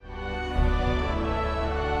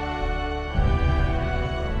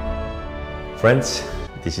Friends,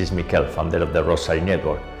 this is Mikel, founder of the Rosary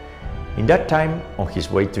Network. In that time, on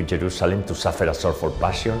his way to Jerusalem to suffer a sorrowful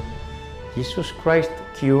passion, Jesus Christ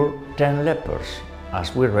cured 10 lepers,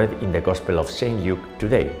 as we read in the Gospel of St. Luke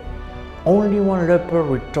today. Only one leper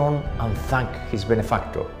returned and thanked his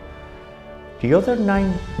benefactor. The other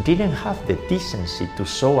 9 didn't have the decency to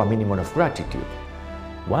show a minimum of gratitude.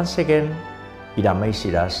 Once again, it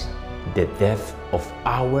amazes us the depth of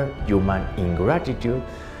our human ingratitude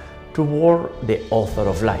toward the author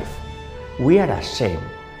of life. We are ashamed.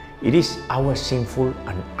 It is our sinful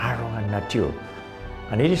and arrogant nature.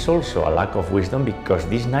 And it is also a lack of wisdom because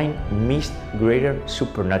these 9 missed greater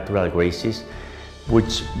supernatural graces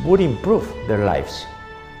which would improve their lives.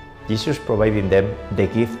 Jesus providing them the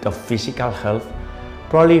gift of physical health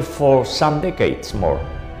probably for some decades more.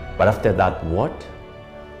 But after that, what?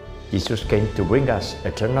 Jesus came to bring us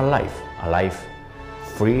eternal life, a life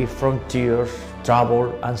free from tears,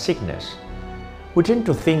 trouble, and sickness. We tend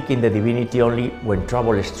to think in the divinity only when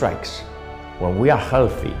trouble strikes. When we are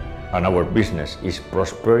healthy and our business is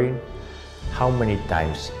prospering, how many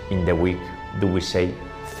times in the week do we say,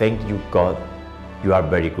 "Thank you, God, you are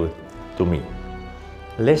very good to me"?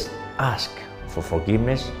 Let's ask for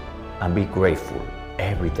forgiveness and be grateful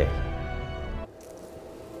every day.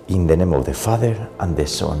 In the name of the Father, and the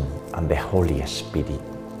Son, and the Holy Spirit.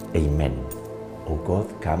 Amen. O God,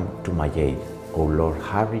 come to my aid. O Lord,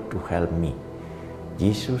 hurry to help me.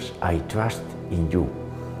 Jesus, I trust in you.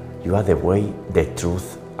 You are the way, the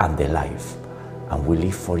truth, and the life. And we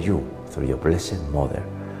live for you through your Blessed Mother.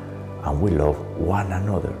 And we love one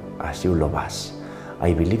another as you love us.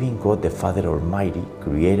 I believe in God the Father Almighty,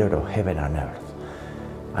 creator of heaven and earth,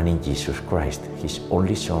 and in Jesus Christ, his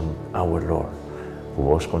only Son, our Lord, who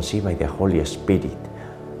was conceived by the Holy Spirit,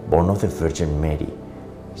 born of the Virgin Mary,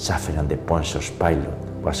 suffered under Pontius Pilate,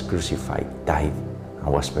 was crucified, died,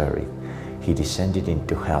 and was buried. He descended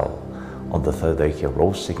into hell. On the 3rd day he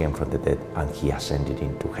rose again from the dead, and he ascended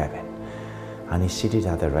into heaven. And he is seated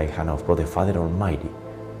at the right hand of God the Father Almighty.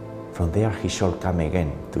 From there he shall come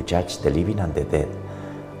again to judge the living and the dead.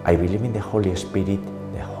 I believe in the Holy Spirit,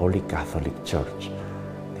 the Holy Catholic Church,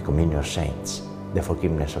 the communion of saints, the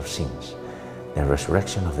forgiveness of sins, the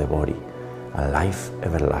resurrection of the body, and life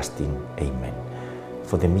everlasting. Amen.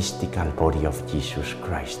 For the mystical body of Jesus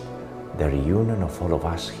Christ, the reunion of all of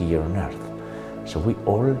us here on earth, so we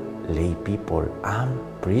all, lay people and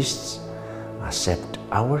priests, accept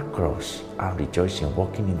our cross and rejoice in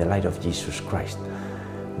walking in the light of Jesus Christ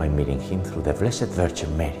by meeting him through the Blessed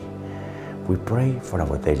Virgin Mary. We pray for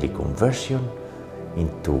our daily conversion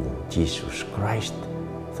into Jesus Christ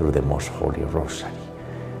through the Most Holy Rosary,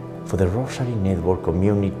 for the Rosary Network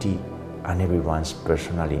community and everyone's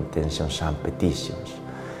personal intentions and petitions,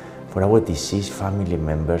 for our deceased family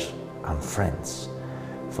members and friends,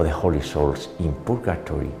 for the holy souls in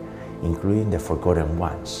purgatory, including the forgotten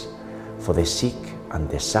ones, for the sick and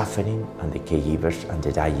the suffering and the caregivers and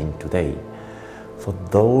the dying today, for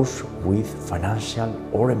those with financial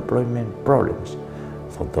or employment problems,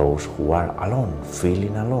 for those who are alone,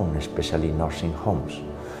 feeling alone, especially in nursing homes,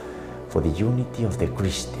 for the unity of the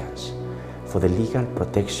Christians, for the legal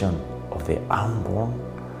protection of the unborn,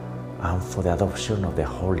 and for the adoption of the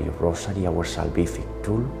Holy Rosary, our salvific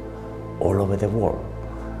tool, all over the world.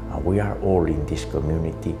 And we are all in this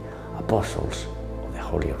community apostles of the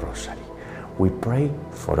Holy Rosary. We pray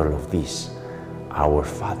for all of this. Our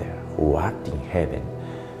Father, who art in heaven,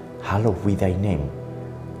 hallowed be thy name.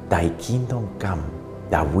 Thy kingdom come,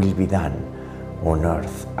 thy will be done, on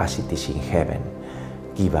earth as it is in heaven.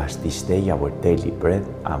 Give us this day our daily bread,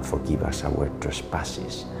 and forgive us our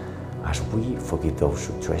trespasses, as we forgive those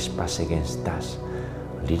who trespass against us.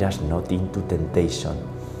 Lead us not into temptation,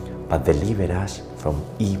 but deliver us from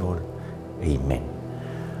evil. Amen.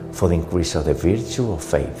 For the increase of the virtue of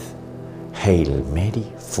faith, Hail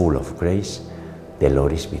Mary, full of grace, the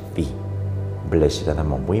Lord is with thee. Blessed art thou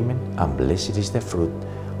among women, and blessed is the fruit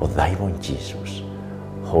of thy womb, Jesus.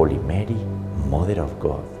 Holy Mary, Mother of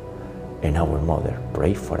God, and our Mother,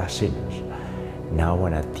 pray for us sinners, now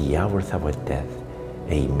and at the hour of our death.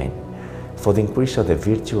 Amen. For the increase of the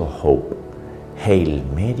virtue of hope, Hail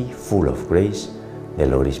Mary, full of grace, the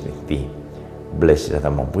Lord is with thee. Blessed art thou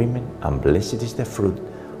among women, and blessed is the fruit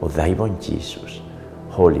of thy womb, Jesus.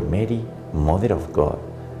 Holy Mary, Mother of God,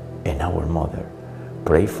 and our Mother,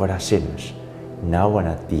 pray for us sinners, now and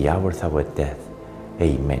at the hour of our death.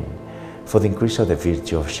 Amen. For the increase of the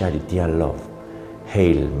virtue of charity and love,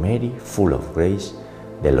 Hail Mary, full of grace,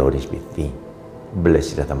 the Lord is with thee.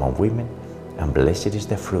 Blessed art thou among women, and blessed is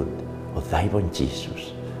the fruit of thy womb,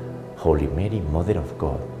 Jesus. Holy Mary, Mother of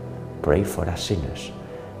God, pray for us sinners,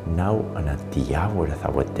 now and at the hour of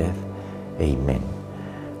our death. Amen.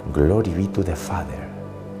 Glory be to the Father,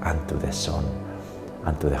 and to the Son,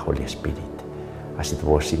 and to the Holy Spirit, as it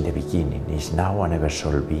was in the beginning, is now, and ever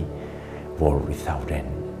shall be, world without end.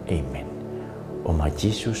 Amen. O my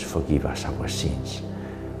Jesus, forgive us our sins,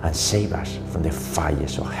 and save us from the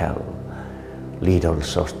fires of hell. Lead all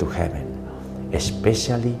souls to heaven,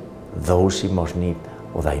 especially those in most need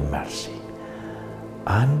of thy mercy.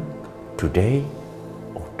 And today,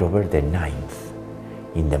 October the 9th,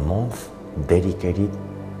 in the month dedicated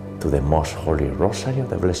to the Most Holy Rosary of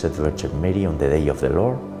the Blessed Virgin Mary on the Day of the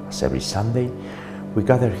Lord, as every Sunday, we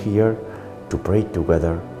gather here to pray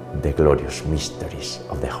together the glorious mysteries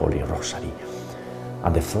of the Holy Rosary.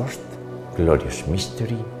 And the first glorious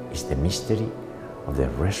mystery is the mystery of the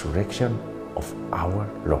resurrection of our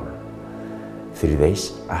Lord. 3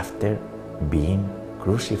 days after being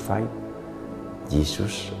crucified,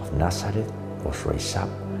 Jesus of Nazareth was raised up,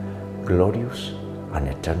 glorious and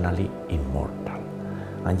eternally immortal.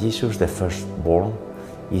 And Jesus, the firstborn,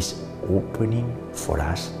 is opening for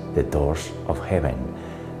us the doors of heaven,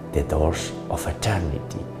 the doors of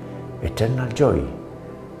eternity, eternal joy.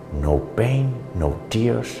 No pain, no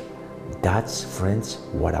tears. That's, friends,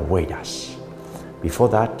 what awaits us. Before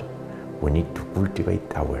that, we need to cultivate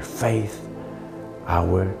our faith,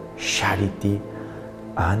 our charity,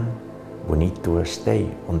 and we need to stay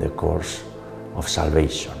on the course of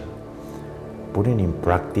salvation, putting in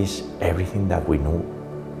practice everything that we know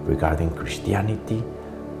regarding Christianity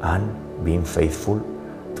and being faithful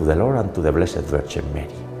to the Lord and to the Blessed Virgin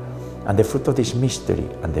Mary. And the fruit of this mystery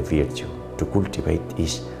and the virtue to cultivate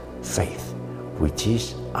is faith, which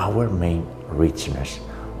is our main richness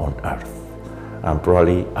on earth, and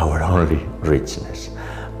probably our only richness.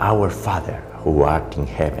 Our Father, who art in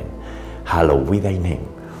heaven, hallowed be thy name.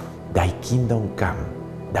 Thy kingdom come,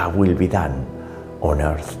 thy will be done, on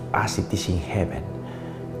earth as it is in heaven.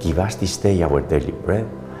 Give us this day our daily bread,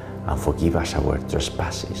 and forgive us our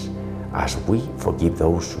trespasses, as we forgive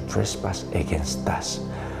those who trespass against us.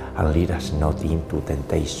 And lead us not into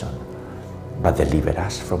temptation, but deliver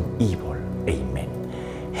us from evil.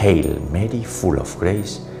 Amen. Hail Mary, full of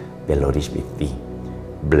grace, the Lord is with thee.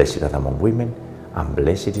 Blessed art thou among women, and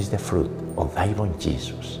blessed is the fruit of thy womb,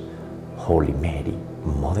 Jesus. Holy Mary,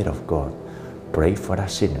 Mother of God, pray for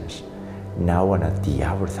us sinners, now and at the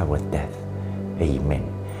hour of our death.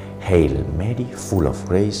 Amen. Hail Mary, full of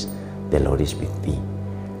grace, the Lord is with thee.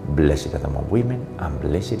 Blessed art thou among women, and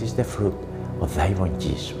blessed is the fruit of thy womb,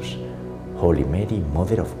 Jesus. Holy Mary,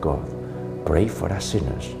 Mother of God, pray for us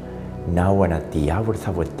sinners, now and at the hour of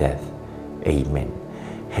our death. Amen.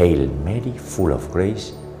 Hail Mary, full of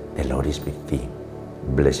grace, the Lord is with thee.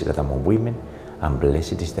 Blessed art thou among women, and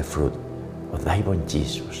blessed is the fruit of thy womb,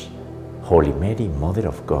 Jesus. Holy Mary, Mother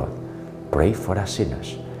of God, pray for us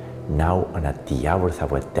sinners, now and at the hour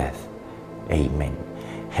of our death. Amen.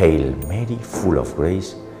 Hail Mary, full of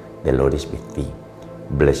grace, the Lord is with thee.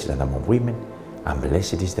 Blessed art thou among women, and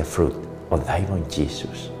blessed is the fruit of thy womb,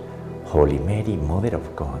 Jesus. Holy Mary, Mother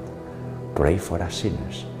of God, pray for us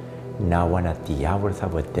sinners, now and at the hour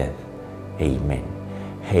of our death. Amen.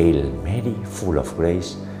 Hail Mary, full of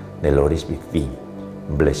grace, the Lord is with thee.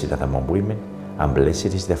 Blessed art thou among women, and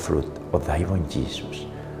blessed is the fruit of thy womb, Jesus.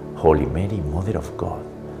 Holy Mary, Mother of God,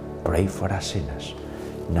 pray for us sinners,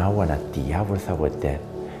 now and at the hour of our death.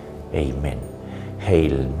 Amen.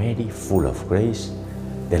 Hail Mary, full of grace,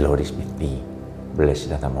 the Lord is with thee.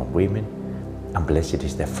 Blessed art thou among women, and blessed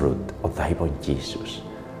is the fruit of thy womb, Jesus.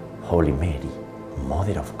 Holy Mary,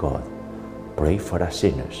 Mother of God, pray for us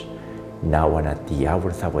sinners, now and at the hour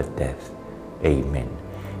of our death. Amen.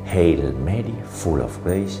 Hail Mary, full of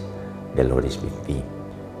grace, the Lord is with thee.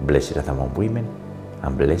 Blessed art thou among women,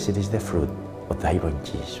 and blessed is the fruit of thy womb,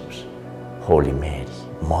 Jesus. Holy Mary,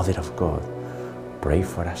 Mother of God, pray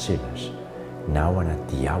for us sinners, now and at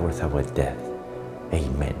the hour of our death.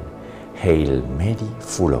 Amen. Hail Mary,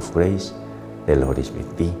 full of grace, the Lord is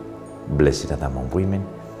with thee. Blessed art thou among women,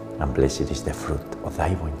 and blessed is the fruit of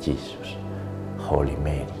thy womb, Jesus. Holy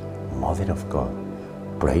Mary, Mother of God,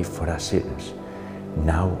 pray for us sinners,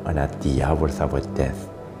 now and at the hour of our death.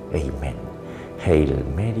 Amen. Hail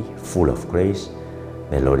Mary, full of grace,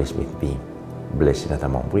 the Lord is with thee. Blessed art thou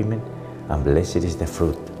among women, and blessed is the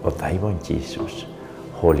fruit of thy womb, Jesus.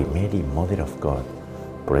 Holy Mary, Mother of God,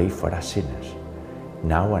 pray for us sinners,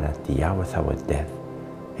 now and at the hour of our death.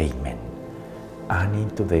 Amen. And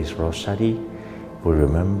in today's Rosary, we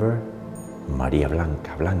remember Maria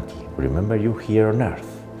Blanqui. Remember you here on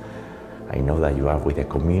earth. I know that you are with the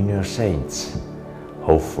communion saints,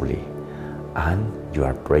 hopefully, and you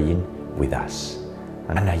are praying with us.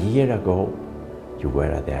 And a year ago, you were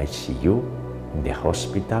at the ICU in the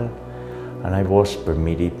hospital, and I was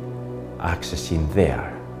permitted accessing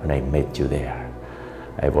there, and I met you there.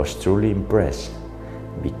 I was truly impressed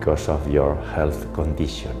because of your health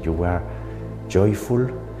condition. You were joyful,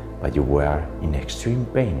 but you were in extreme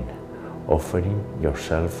pain, offering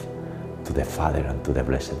yourself to the Father and to the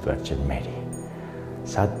Blessed Virgin Mary.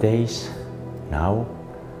 Sad days, now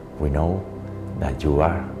we know that you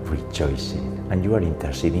are rejoicing and you are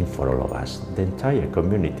interceding for all of us. The entire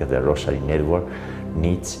community of the Rosary Network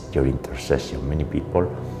needs your intercession. Many people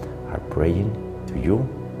are praying to you,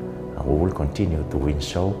 and we will continue doing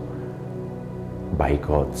so by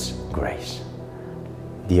God's grace.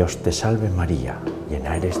 Dios te salve María,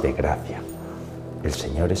 llena eres de gracia. El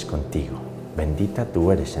Señor es contigo. Bendita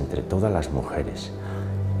tú eres entre todas las mujeres,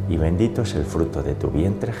 y bendito es el fruto de tu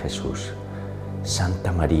vientre, Jesús.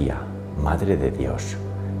 Santa María, Madre de Dios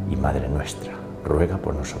y Madre nuestra, ruega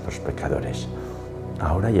por nosotros pecadores,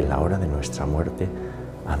 ahora y en la hora de nuestra muerte.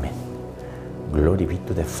 Amén. Glory be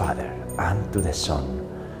to the Father, and to the Son,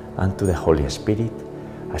 and to the Holy Spirit,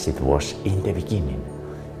 as it was in the beginning,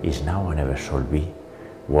 is now, and ever shall be,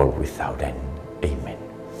 world without end. Amen.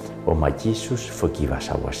 O my Jesus, forgive us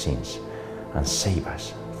our sins, and save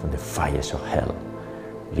us from the fires of hell.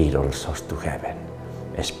 Lead all souls to heaven,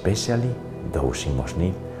 especially those in most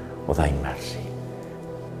need of thy mercy.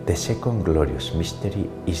 The second glorious mystery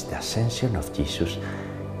is the ascension of Jesus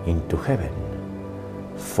into heaven.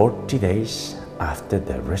 40 days after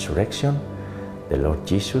the resurrection, the Lord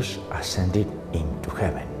Jesus ascended into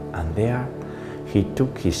heaven, and there he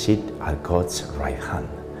took his seat at God's right hand.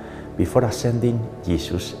 Before ascending,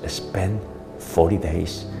 Jesus spent 40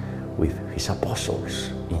 days with his apostles,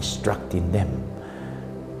 instructing them,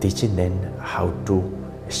 teaching them how to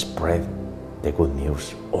spread the good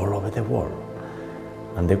news all over the world.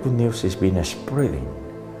 And the good news is being spreading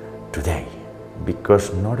today,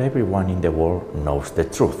 because not everyone in the world knows the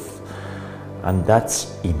truth. And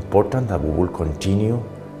that's important that we will continue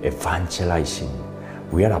evangelizing.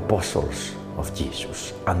 We are apostles of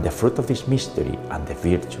Jesus, and the fruit of this mystery and the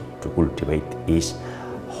virtue to cultivate is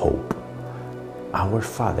hope. Our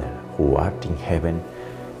Father, who art in heaven,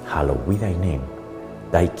 hallowed be thy name.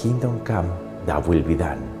 Thy kingdom come, thy will be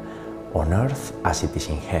done, on earth as it is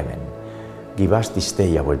in heaven. Give us this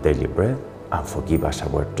day our daily bread, and forgive us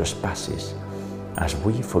our trespasses, as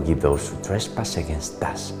we forgive those who trespass against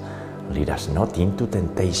us. Lead us not into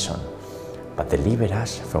temptation, but deliver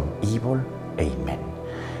us from evil. Amen.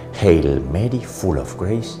 Hail Mary, full of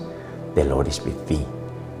grace, the Lord is with thee.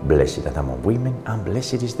 Blessed art thou among women, and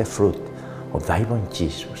blessed is the fruit of thy womb,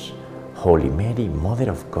 Jesus. Holy Mary, Mother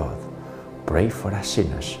of God, pray for us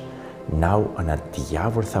sinners, now and at the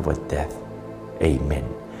hour of our death. Amen.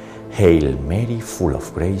 Hail Mary, full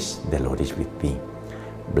of grace, the Lord is with thee.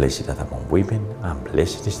 Blessed art thou among women, and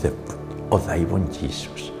blessed is the fruit of thy womb,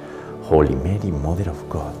 Jesus. Holy Mary, Mother of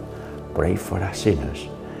God, pray for us sinners,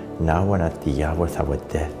 now and at the hour of our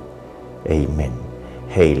death. Amen.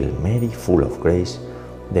 Hail Mary, full of grace,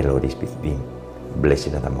 the Lord is with thee.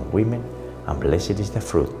 Blessed art thou among women, and blessed is the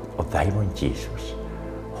fruit of thy womb, Jesus.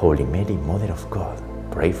 Holy Mary, Mother of God,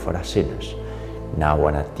 pray for us sinners, now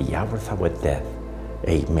and at the hour of our death.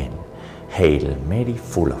 Amen. Hail Mary,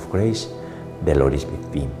 full of grace, the Lord is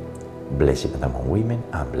with thee. Blessed art thou among women,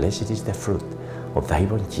 and blessed is the fruit of thy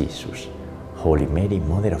womb, Jesus. Holy Mary,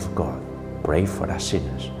 Mother of God, pray for us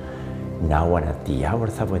sinners, now and at the hour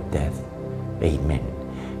of our death. Amen.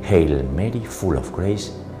 Hail Mary, full of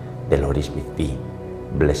grace, the Lord is with thee.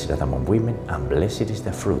 Blessed art thou among women, and blessed is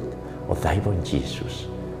the fruit of thy womb, Jesus.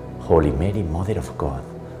 Holy Mary, Mother of God,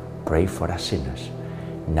 pray for us sinners,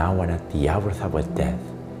 now and at the hour of our death.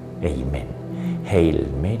 Amen. Hail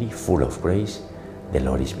Mary, full of grace, the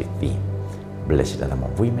Lord is with thee. Blessed art thou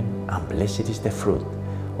among women, and blessed is the fruit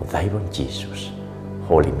of thy womb, Jesus.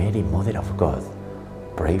 Holy Mary, Mother of God,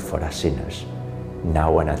 pray for us sinners,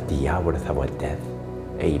 now and at the hour of our death.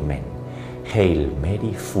 Amen. Hail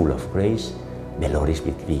Mary, full of grace, the Lord is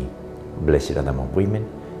with thee. Blessed art thou among women,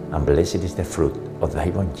 and blessed is the fruit of thy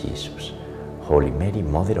womb, Jesus. Holy Mary,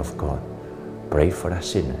 Mother of God, pray for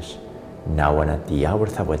us sinners, now and at the hour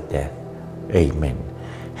of our death. Amen.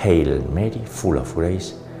 Hail Mary, full of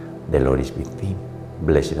grace, the Lord is with thee.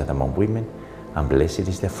 Blessed art thou among women, and blessed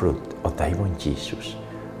is the fruit of thy womb, Jesus.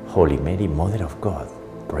 Holy Mary, Mother of God,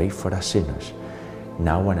 pray for us sinners,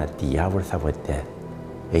 now and at the hour of our death.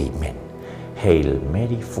 Amen. Hail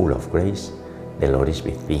Mary, full of grace, the Lord is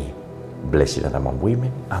with thee. Blessed art thou among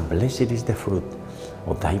women, and blessed is the fruit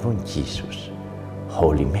of thy womb, Jesus.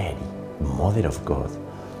 Holy Mary, Mother of God,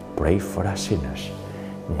 pray for us sinners,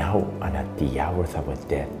 now and at the hour of our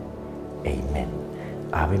death. Amen.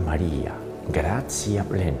 Ave Maria, gratia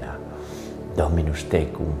plena, Dominus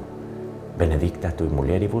tecum, benedicta tui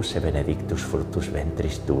mulieribus e benedictus fructus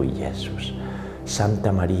ventris tui, Iesus.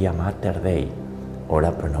 Santa Maria Mater Dei,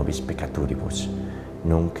 ora pro nobis peccatoribus,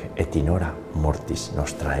 nunc et in hora mortis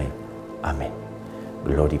nostrae. Amen.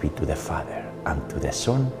 Glory be to the Father, and to the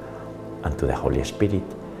Son, and to the Holy Spirit,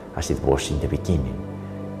 as it was in the beginning,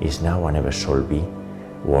 is now and ever shall be,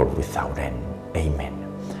 world without end. Amen.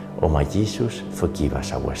 O my Jesus, forgive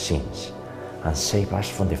us our sins, and save us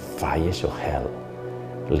from the fires of hell.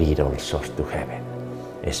 Lead all souls to heaven,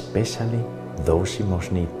 especially those in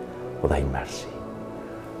most need of thy mercy.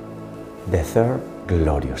 The third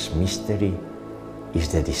glorious mystery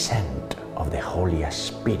is the descent of the Holy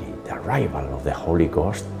Spirit, the arrival of the Holy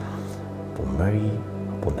Ghost upon Mary,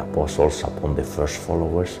 upon the apostles, upon the first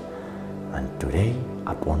followers, and today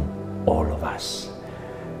upon all of us.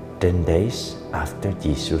 10 days after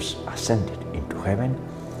Jesus ascended into heaven,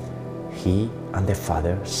 he and the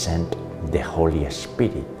Father sent the Holy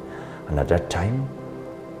Spirit, and at that time,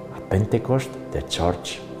 at Pentecost, the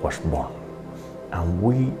Church was born, and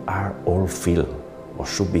we are all filled, or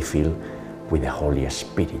should be filled, with the Holy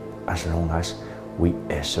Spirit, as long as we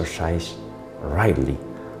exercise rightly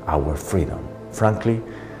our freedom. Frankly,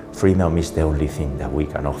 freedom is the only thing that we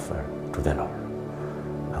can offer to the Lord,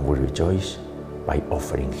 and we rejoice by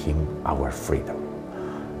offering Him our freedom.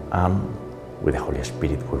 And with the Holy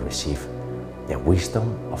Spirit we receive the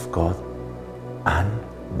wisdom of God and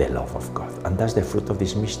the love of God. And that's the fruit of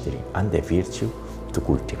this mystery and the virtue to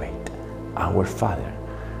cultivate. Our Father,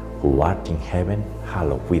 who art in heaven,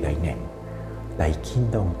 hallowed be thy name. Thy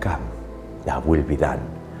kingdom come, thy will be done,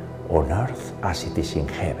 on earth as it is in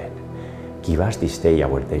heaven. Give us this day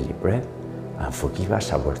our daily bread, and forgive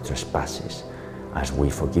us our trespasses, as we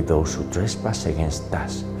forgive those who trespass against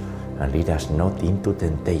us. And lead us not into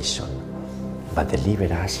temptation, but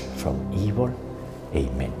deliver us from evil.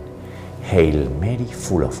 Amen. Hail Mary,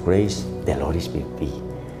 full of grace, the Lord is with thee.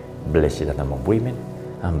 Blessed art thou among women,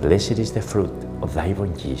 and blessed is the fruit of thy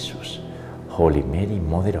womb, Jesus. Holy Mary,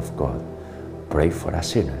 Mother of God, pray for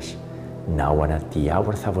us sinners, now and at the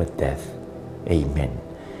hour of our death. Amen.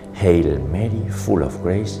 Hail Mary, full of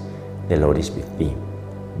grace, the Lord is with thee.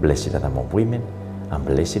 Blessed art thou among women, and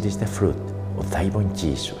blessed is the fruit of thy womb,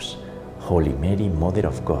 Jesus. Holy Mary, Mother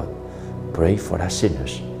of God, pray for us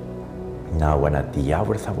sinners, now and at the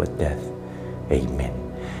hour of our death. Amen.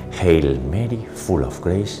 Hail Mary, full of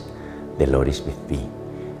grace, the Lord is with thee.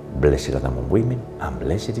 Blessed art thou among women, and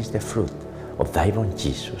blessed is the fruit of thy womb,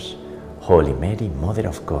 Jesus. Holy Mary, Mother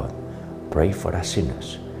of God, pray for us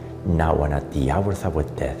sinners, now and at the hour of our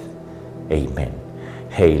death. Amen.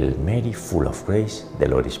 Hail Mary, full of grace, the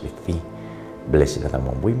Lord is with thee. Blessed art thou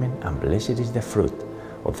among women, and blessed is the fruit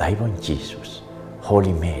of thy womb, Jesus.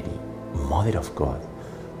 Holy Mary, Mother of God,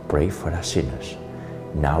 pray for us sinners,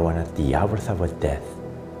 now and at the hour of our death.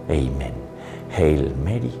 Amen. Hail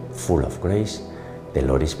Mary, full of grace, the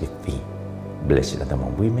Lord is with thee. Blessed art thou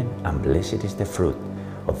among women, and blessed is the fruit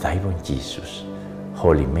of thy womb, Jesus.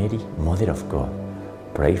 Holy Mary, Mother of God,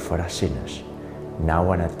 pray for us sinners,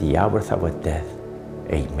 now and at the hour of our death.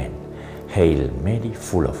 Amen. Hail Mary,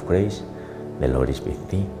 full of grace, the Lord is with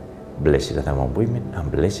thee. Blessed art thou among women,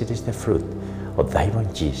 and blessed is the fruit of thy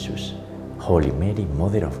womb, Jesus. Holy Mary,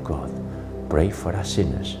 Mother of God, pray for us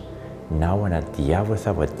sinners, now and at the hour of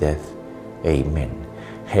our death. Amen.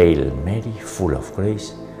 Hail Mary, full of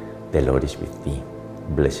grace, the Lord is with thee.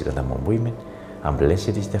 Blessed art thou among women, and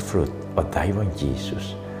blessed is the fruit of thy womb,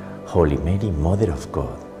 Jesus. Holy Mary, Mother of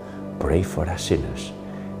God, pray for us sinners,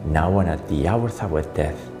 now and at the hour of our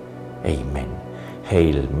death. Amen.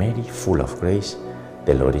 Hail Mary, full of grace,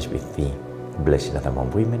 the Lord is with thee. Blessed art thou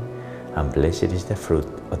among women, and blessed is the fruit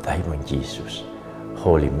of thy womb, Jesus.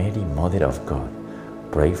 Holy Mary, Mother of God,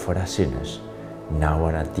 pray for us sinners, now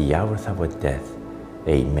and at the hour of our death.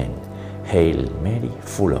 Amen. Hail Mary,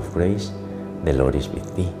 full of grace, the Lord is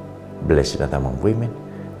with thee. Blessed art thou among women,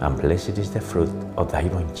 and blessed is the fruit of thy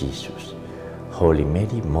womb, Jesus. Holy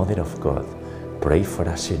Mary, Mother of God, pray for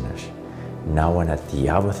us sinners, now and at the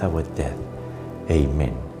hour of our death.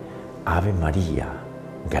 Amen. Ave Maria,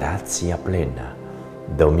 gratia plena,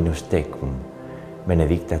 Dominus tecum,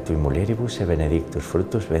 benedicta tui mulieribus e benedictus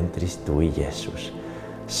fructus ventris tui, Iesus.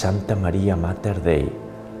 Santa Maria Mater Dei,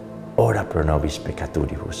 ora pro nobis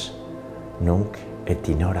peccatoribus, nunc et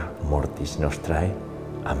in hora mortis nostrae.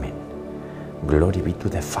 Amen. Glory be to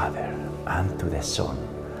the Father, and to the Son,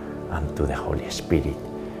 and to the Holy Spirit,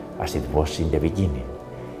 as it was in the beginning,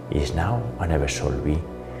 is now, and ever shall be,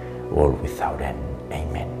 world without end.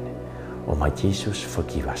 Amen. O my Jesus,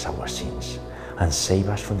 forgive us our sins, and save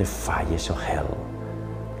us from the fires of hell.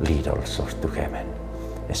 Lead all souls to heaven,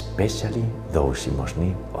 especially those in most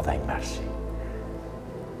need of thy mercy.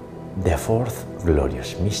 The fourth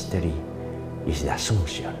glorious mystery is the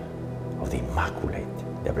Assumption of the Immaculate.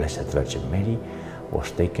 The Blessed Virgin Mary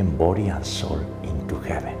was taken body and soul into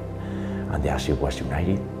heaven, and there she was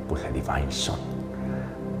united with her divine Son.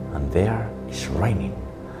 And there is reigning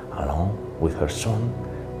along with her Son,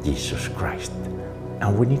 Jesus Christ.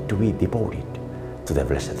 And we need to be devoted to the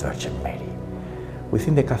Blessed Virgin Mary.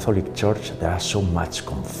 Within the Catholic Church, there is so much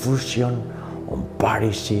confusion on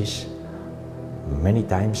parishes. Many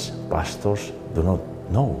times, pastors do not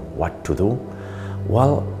know what to do.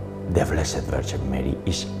 Well, the Blessed Virgin Mary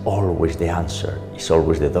is always the answer, is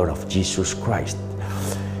always the door of Jesus Christ.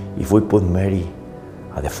 If we put Mary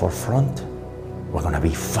at the forefront, we're going to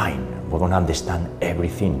be fine. We're going to understand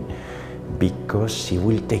everything, because she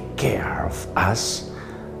will take care of us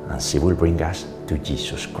and she will bring us to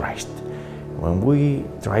Jesus Christ. When we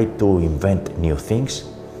try to invent new things,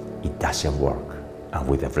 it doesn't work. And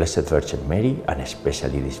with the Blessed Virgin Mary, and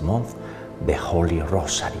especially this month, the Holy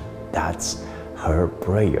Rosary, that's her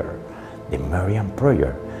prayer, the Marian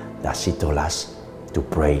prayer that she told us to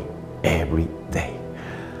pray every day.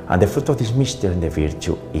 And the fruit of this mystery and the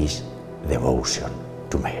virtue is devotion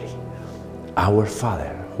to Mary. Our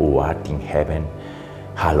Father, who art in heaven,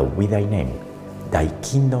 hallowed be thy name. Thy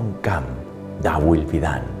kingdom come, thy will be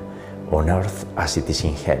done, on earth as it is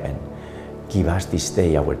in heaven. Give us this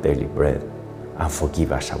day our daily bread, and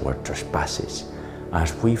forgive us our trespasses,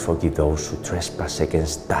 as we forgive those who trespass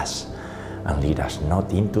against us. And lead us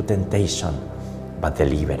not into temptation, but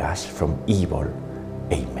deliver us from evil.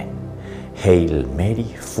 Amen. Hail Mary,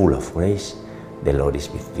 full of grace, the Lord is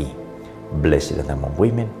with thee. Blessed art thou among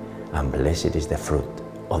women, and blessed is the fruit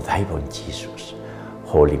of thy womb, Jesus.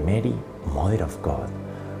 Holy Mary, Mother of God,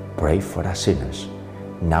 pray for us sinners,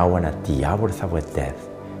 now and at the hour of our death.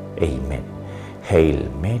 Amen. Hail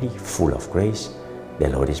Mary, full of grace, the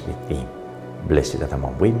Lord is with thee. Blessed art thou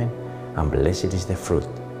among women, and blessed is the fruit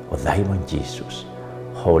of thy womb, Jesus.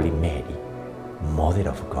 Holy Mary, Mother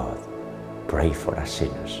of God, pray for us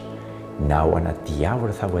sinners, now and at the hour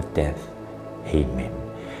of our death. Amen.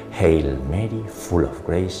 Hail Mary, full of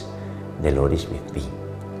grace, the Lord is with thee.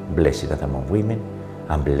 Blessed art thou among women,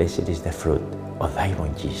 and blessed is the fruit of thy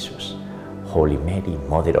womb, Jesus. Holy Mary,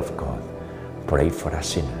 Mother of God, pray for us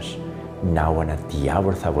sinners, now and at the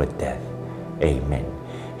hour of our death. Amen.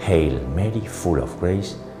 Hail Mary, full of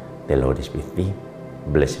grace, the Lord is with thee.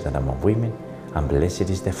 Blessed art thou among women, and blessed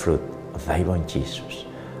is the fruit of thy womb, Jesus.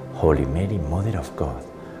 Holy Mary, Mother of God,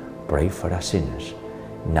 pray for us sinners,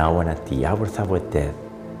 now and at the hour of our death.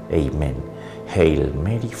 Amen. Hail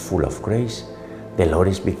Mary, full of grace, the Lord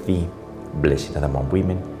is with thee. Blessed art thou among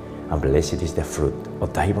women, and blessed is the fruit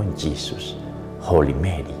of thy womb, Jesus. Holy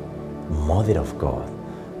Mary, Mother of God,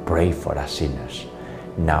 pray for us sinners,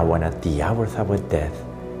 now and at the hour of our death.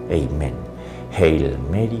 Amen. Hail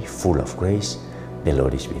Mary, full of grace, the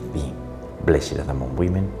Lord is with thee. Blessed art thou among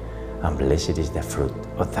women, and blessed is the fruit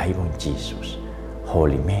of thy womb, Jesus.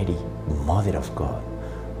 Holy Mary, Mother of God,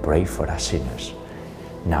 pray for us sinners,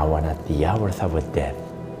 now and at the hour of our death.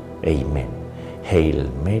 Amen. Hail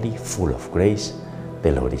Mary, full of grace,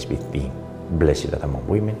 the Lord is with thee. Blessed art thou among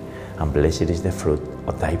women, and blessed is the fruit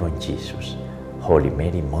of thy womb, Jesus. Holy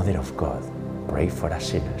Mary, Mother of God, pray for us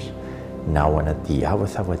sinners, now and at the hour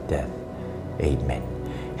of our death. Amen.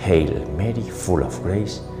 Hail Mary, full of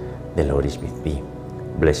grace, the Lord is with thee.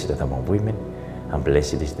 Blessed art thou among women, and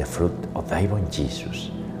blessed is the fruit of thy womb, Jesus.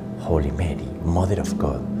 Holy Mary, Mother of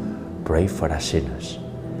God, pray for us sinners,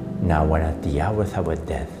 now and at the hour of our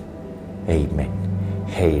death. Amen.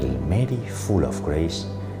 Hail Mary, full of grace,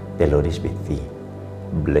 the Lord is with thee.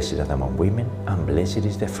 Blessed art thou among women, and blessed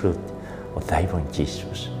is the fruit of thy womb,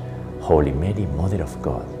 Jesus. Holy Mary, Mother of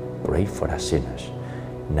God, pray for us sinners,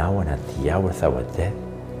 now and at the hour of our death.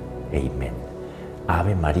 Amen.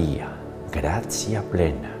 Ave Maria, gratia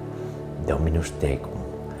plena, Dominus tecum,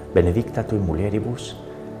 benedicta tui mulieribus,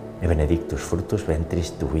 et benedictus fructus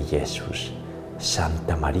ventris tui, Iesus.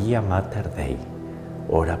 Santa Maria, Mater Dei,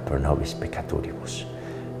 ora pro nobis peccatoribus,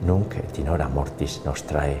 nunc et in hora mortis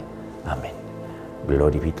nostrae. Amen.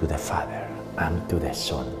 Glory be to the Father, and to the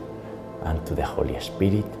Son, and to the Holy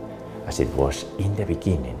Spirit, as it was in the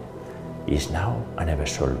beginning, is now, and ever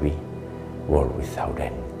shall be, world without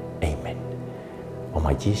end. Amen. O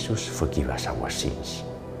my Jesus, forgive us our sins,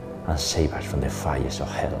 and save us from the fires of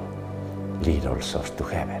hell. Lead all souls to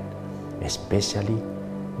heaven, especially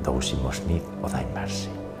those in most need of thy mercy.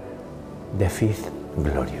 The fifth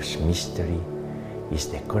glorious mystery is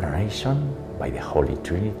the coronation by the Holy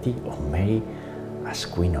Trinity of Mary as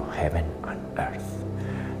Queen of Heaven and Earth.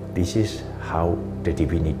 This is how the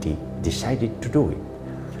divinity decided to do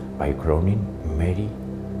it, by crowning Mary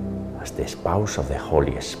as as the spouse of the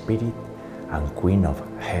Holy Spirit and Queen of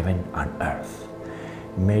heaven and earth.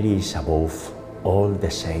 Mary is above all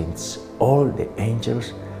the saints, all the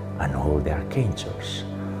angels, and all the archangels.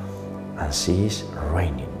 And she is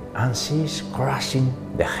reigning, and she is crushing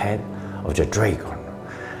the head of the dragon,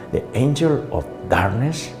 the angel of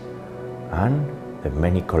darkness, and the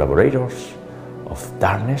many collaborators of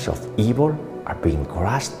darkness, of evil, are being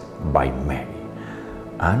crushed by Mary,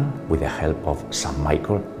 and with the help of Saint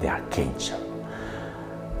Michael the Archangel.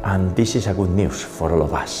 And this is a good news for all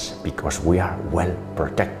of us, because we are well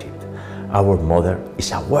protected. Our mother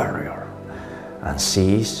is a warrior, and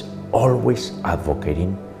she is always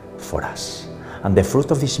advocating for us. And the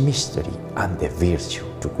fruit of this mystery and the virtue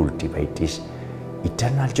to cultivate is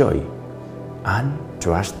eternal joy and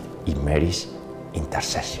trust in Mary's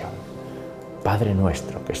intercession. Padre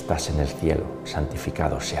nuestro que estás en el cielo,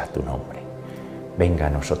 santificado sea tu nombre. Venga a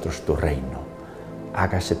nosotros tu reino.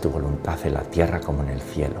 Hágase tu voluntad en la tierra como en el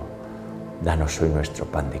cielo. Danos hoy nuestro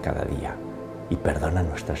pan de cada día y perdona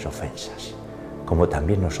nuestras ofensas, como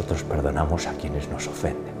también nosotros perdonamos a quienes nos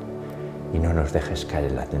ofenden. Y no nos dejes caer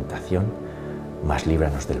en la tentación, mas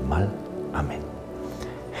líbranos del mal. Amén.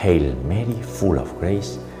 Hail Mary, full of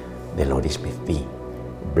grace, the Lord is with thee.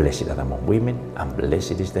 Blessed art thou among women, and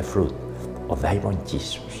blessed is the fruit of thy womb,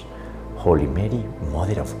 Jesus. Holy Mary,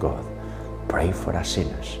 Mother of God, pray for us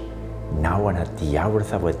sinners, now and at the hour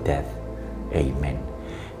of our death. Amen.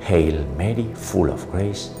 Hail Mary, full of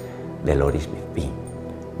grace, the Lord is with thee.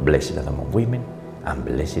 Blessed art thou among women, and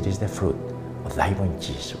blessed is the fruit of thy womb,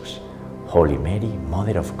 Jesus. Holy Mary,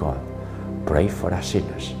 Mother of God, pray for us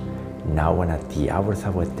sinners, now and at the hour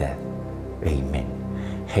of our death. Amen.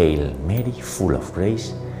 Hail Mary, full of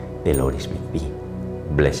grace, the Lord is with thee.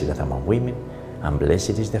 Blessed art thou among women, and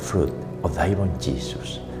blessed is the fruit of thy womb,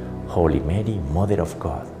 Jesus. Holy Mary, Mother of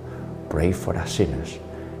God, pray for us sinners,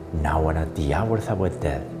 now and at the hour of our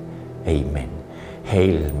death. Amen.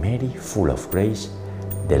 Hail Mary, full of grace,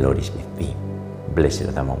 the Lord is with thee. Blessed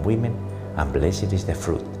art thou among women, and blessed is the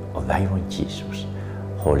fruit of thy womb, Jesus.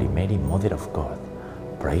 Holy Mary, Mother of God,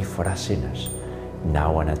 pray for us sinners,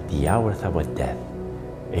 now and at the hour of our death.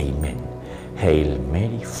 Amen. Hail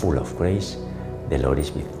Mary, full of grace, the Lord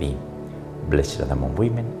is with thee. Blessed art thou among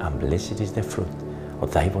women, and blessed is the fruit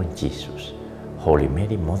of thy womb, Jesus. Holy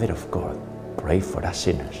Mary, Mother of God, pray for us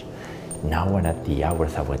sinners, now and at the hour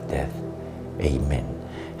of our death. Amen.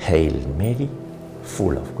 Hail Mary,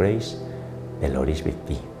 full of grace, the Lord is with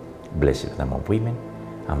thee. Blessed art thou among women,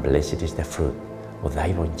 and blessed is the fruit of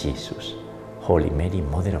thy womb, Jesus. Holy Mary,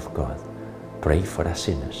 Mother of God, pray for us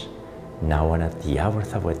sinners, now and at the hour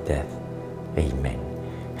of our death. Amen.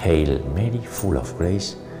 Hail Mary, full of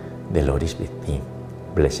grace, the Lord is with thee.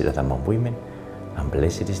 Blessed art thou among women, and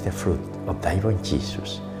blessed is the fruit of thy womb,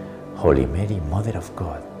 Jesus. Holy Mary, Mother of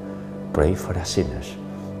God, pray for us sinners,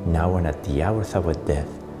 now and at the hour of our death.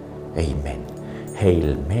 Amen.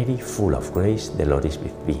 Hail Mary, full of grace, the Lord is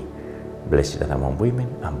with thee. Blessed art thou among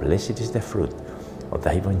women, and blessed is the fruit of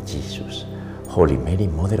thy womb, Jesus. Holy Mary,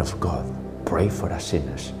 Mother of God, pray for us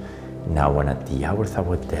sinners, now and at the hour of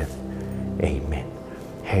our death. Amen.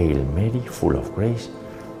 Hail Mary, full of grace,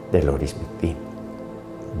 the Lord is with thee.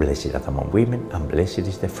 Blessed art thou among women, and blessed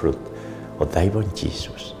is the fruit of thy womb,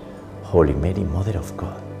 Jesus. Holy Mary, Mother of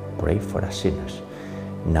God, pray for us sinners,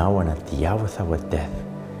 now and at the hour of our death.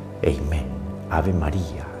 Amen. Ave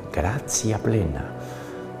Maria, gratia plena,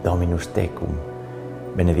 Dominus tecum,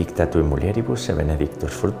 benedicta tui mulieribus et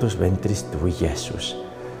benedictus fructus ventris tui, Iesus.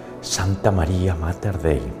 Santa Maria, Mater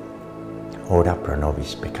Dei, ora pro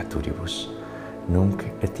nobis peccatoribus, nunc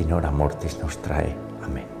et in hora mortis nostrae.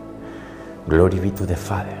 Amen. Glory be to the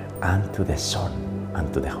Father, and to the Son,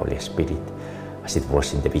 and to the Holy Spirit, as it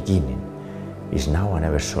was in the beginning, is now, and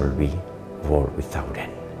ever shall be, world without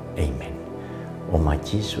end. Amen. O my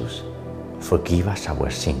Jesus, forgive us our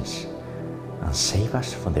sins, and save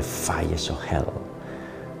us from the fires of hell.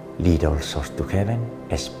 Lead all souls to heaven,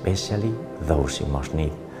 especially those in most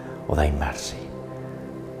need of thy mercy.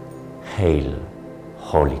 Hail,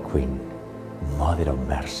 Holy Queen, Mother of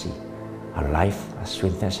Mercy, our life, our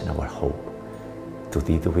sweetness, and our hope. To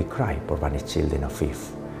thee do we cry, poor banished children of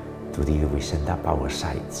Eve. To thee do we send up our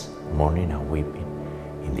sighs, mourning and weeping,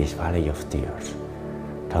 in this valley of tears.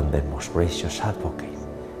 Turn then, most gracious Advocate,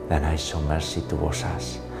 thine eyes show mercy towards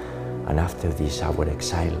us, and after this our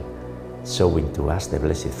exile, sow into us the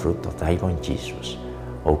blessed fruit of thy womb, Jesus.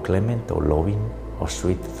 O clement, O loving, O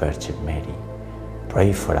sweet Virgin Mary,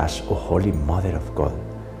 pray for us, O Holy Mother of God,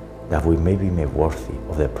 that we may be made worthy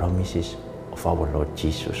of the promises of our Lord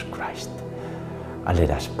Jesus Christ. And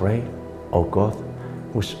let us pray, O God,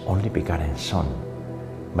 whose only begotten Son,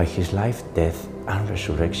 by his life, death, and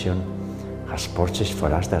resurrection, has purchased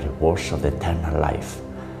for us the rewards of the eternal life.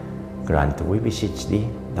 Grant, we beseech thee,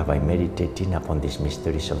 that by meditating upon these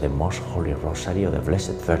mysteries of the most holy Rosary of the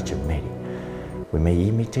Blessed Virgin Mary, we may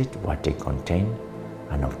imitate what they contain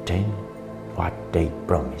and obtain what they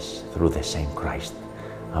promise, through the same Christ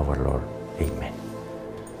our Lord. Amen.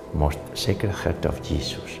 Most Sacred Heart of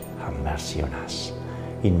Jesus, have mercy on us.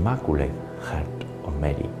 Immaculate Heart of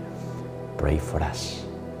Mary, pray for us.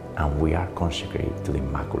 And we are consecrated to the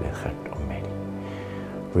Immaculate Heart of Mary.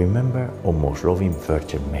 Remember, O most loving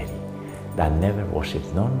Virgin Mary, that never was it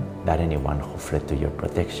known that anyone who fled to your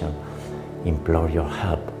protection, implored your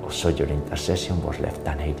help, or sought your intercession was left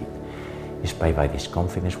unaided. Inspired by this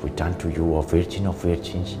confidence, we turn to you, O Virgin of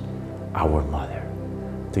Virgins, our Mother.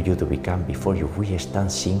 To you to become before you we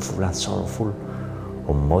stand sinful and sorrowful.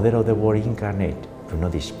 O Mother of the Word incarnate, do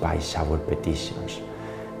not despise our petitions,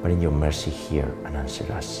 but in your mercy hear and answer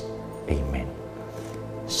us. Amen.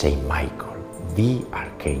 Saint Michael, the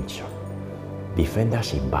Archangel, defend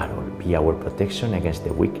us in battle, be our protection against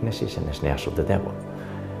the weaknesses and snares of the devil.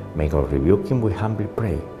 May God rebuke him, we humbly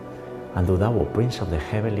pray. And do thou, O Prince of the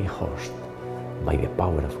heavenly host, by the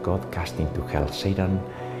power of God, cast into hell Satan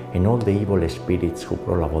and all the evil spirits who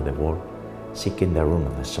prowl about the world, seeking the ruin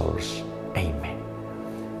of the souls. Amen.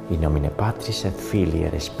 In nomine Patris et Filii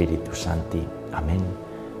et Spiritus Sancti. Amen.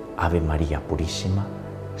 Ave Maria Purísima,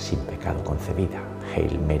 sin pecado concebida.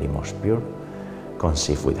 Hail Mary, most pure,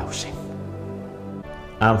 conceived without sin.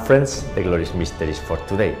 And friends, the glorious mysteries for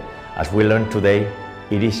today. As we learned today,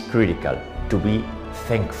 it is critical to be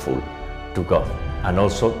thankful to God and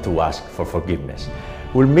also to ask for forgiveness.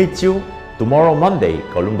 We'll meet you tomorrow, Monday,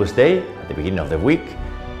 Columbus Day, at the beginning of the week,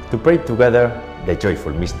 to pray together the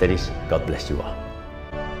joyful mysteries. God bless you all.